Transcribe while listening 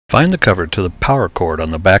Find the cover to the power cord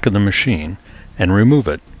on the back of the machine and remove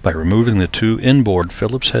it by removing the two inboard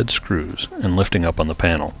Phillips head screws and lifting up on the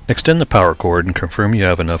panel. Extend the power cord and confirm you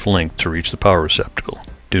have enough length to reach the power receptacle.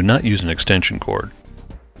 Do not use an extension cord.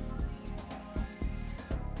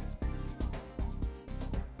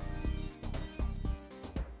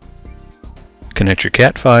 Connect your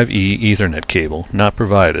Cat5e Ethernet cable, not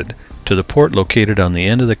provided, to the port located on the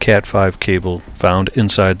end of the Cat5 cable found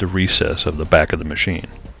inside the recess of the back of the machine.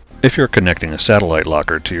 If you're connecting a satellite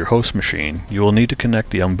locker to your host machine, you will need to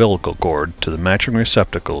connect the umbilical cord to the matching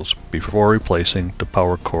receptacles before replacing the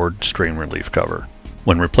power cord strain relief cover.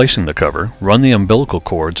 When replacing the cover, run the umbilical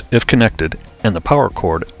cords, if connected, and the power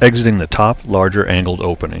cord exiting the top larger angled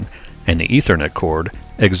opening, and the Ethernet cord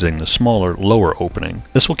exiting the smaller lower opening.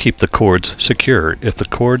 This will keep the cords secure if the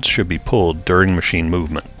cords should be pulled during machine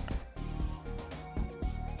movement.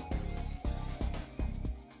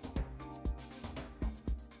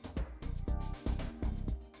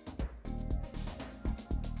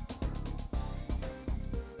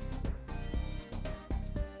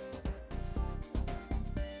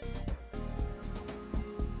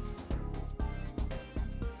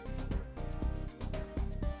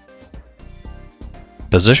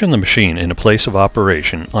 Position the machine in a place of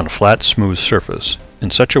operation on a flat, smooth surface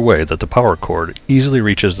in such a way that the power cord easily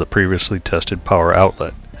reaches the previously tested power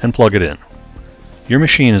outlet, and plug it in. Your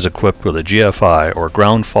machine is equipped with a GFI or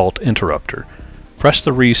ground fault interrupter. Press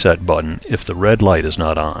the reset button if the red light is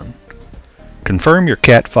not on. Confirm your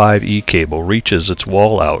Cat5e cable reaches its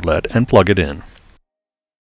wall outlet and plug it in.